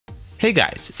Hey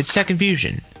guys, it's Tech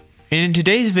Confusion, and in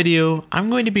today's video, I'm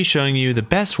going to be showing you the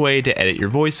best way to edit your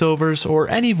voiceovers or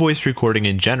any voice recording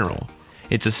in general.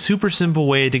 It's a super simple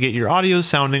way to get your audio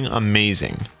sounding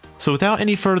amazing. So without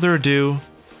any further ado,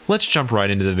 let's jump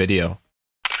right into the video.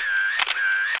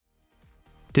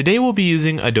 Today we'll be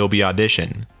using Adobe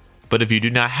Audition, but if you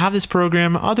do not have this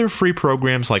program, other free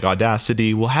programs like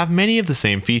Audacity will have many of the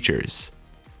same features.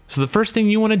 So the first thing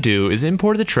you want to do is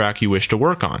import the track you wish to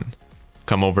work on.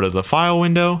 Come over to the File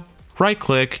window,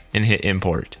 right-click, and hit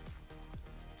Import.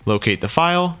 Locate the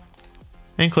file,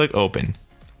 and click Open.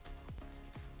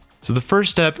 So the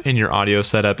first step in your audio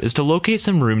setup is to locate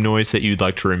some room noise that you'd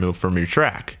like to remove from your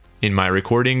track. In my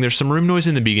recording, there's some room noise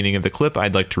in the beginning of the clip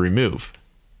I'd like to remove.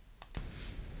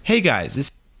 Hey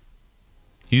guys,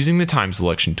 using the time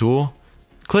selection tool,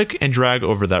 click and drag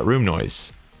over that room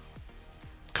noise.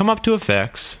 Come up to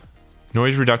Effects,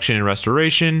 Noise Reduction and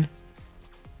Restoration,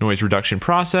 Noise Reduction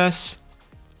Process,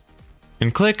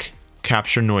 and click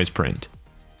Capture Noise Print.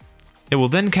 It will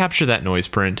then capture that noise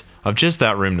print of just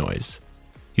that room noise.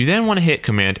 You then want to hit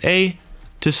Command A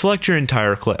to select your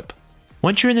entire clip.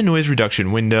 Once you're in the noise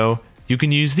reduction window, you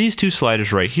can use these two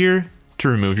sliders right here to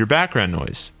remove your background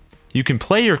noise. You can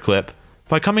play your clip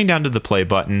by coming down to the play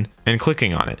button and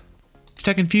clicking on it. It's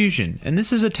Tech Confusion, and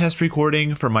this is a test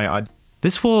recording for my audio.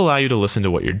 This will allow you to listen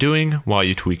to what you're doing while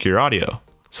you tweak your audio.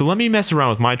 So let me mess around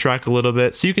with my track a little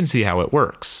bit so you can see how it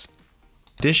works.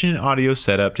 Audition Audio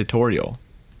Setup Tutorial.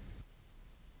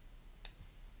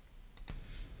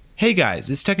 Hey guys,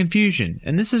 it's Tech Confusion,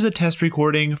 and this is a test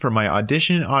recording for my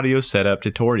Audition Audio Setup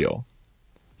Tutorial.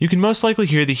 You can most likely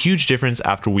hear the huge difference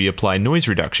after we apply noise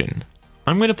reduction.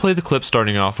 I'm going to play the clip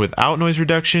starting off without noise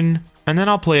reduction, and then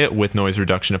I'll play it with noise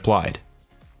reduction applied.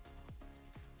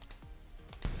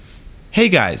 Hey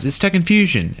guys, it's Tech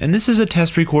Confusion, and this is a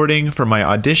test recording for my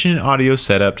Audition Audio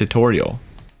Setup Tutorial.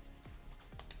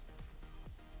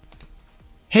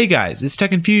 Hey guys, it's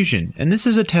Tech Confusion, and this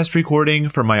is a test recording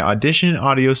for my Audition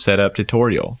Audio Setup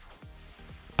Tutorial.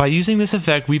 By using this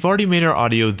effect, we've already made our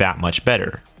audio that much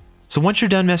better. So once you're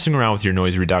done messing around with your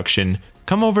noise reduction,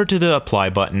 come over to the Apply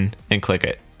button and click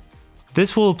it.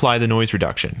 This will apply the noise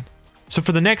reduction. So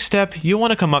for the next step, you'll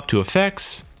want to come up to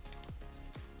Effects,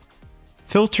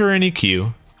 Filter and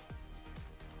EQ,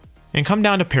 and come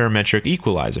down to Parametric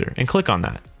Equalizer and click on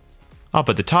that. Up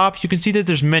at the top, you can see that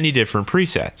there's many different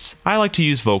presets. I like to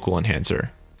use Vocal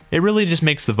Enhancer. It really just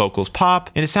makes the vocals pop,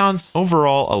 and it sounds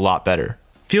overall a lot better.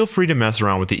 Feel free to mess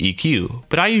around with the EQ,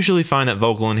 but I usually find that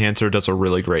Vocal Enhancer does a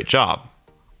really great job.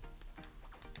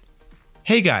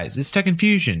 Hey guys, it's Tech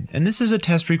Confusion, and this is a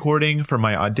test recording for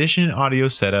my Audition Audio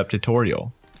Setup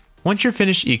Tutorial. Once you're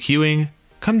finished EQing,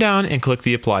 come down and click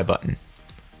the Apply button.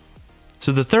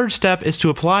 So the third step is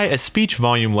to apply a speech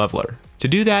volume leveler. To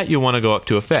do that, you'll want to go up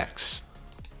to Effects,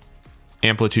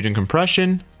 Amplitude and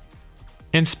Compression,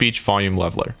 and Speech Volume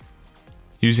Leveler.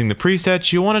 Using the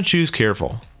presets, you'll want to choose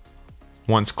Careful.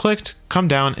 Once clicked, come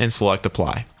down and select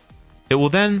Apply. It will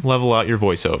then level out your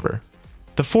voiceover.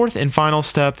 The fourth and final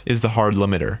step is the hard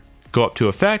limiter. Go up to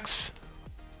Effects,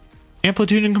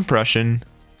 Amplitude and Compression,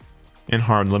 and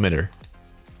Hard Limiter.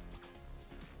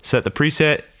 Set the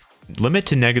preset limit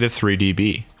to -3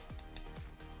 dB.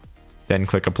 Then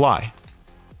click Apply.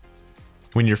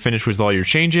 When you're finished with all your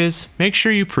changes, make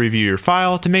sure you preview your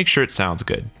file to make sure it sounds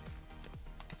good.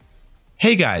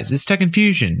 Hey guys, it's Tech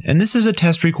Confusion, and this is a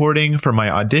test recording for my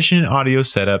Audition Audio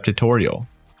Setup Tutorial.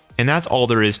 And that's all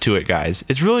there is to it, guys.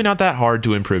 It's really not that hard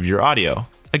to improve your audio.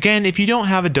 Again, if you don't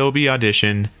have Adobe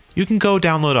Audition, you can go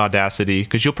download Audacity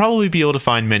because you'll probably be able to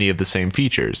find many of the same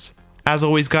features. As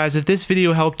always guys, if this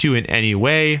video helped you in any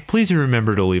way, please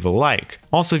remember to leave a like.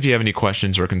 Also, if you have any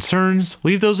questions or concerns,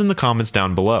 leave those in the comments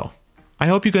down below. I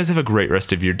hope you guys have a great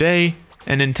rest of your day,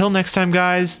 and until next time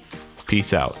guys,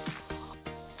 peace out.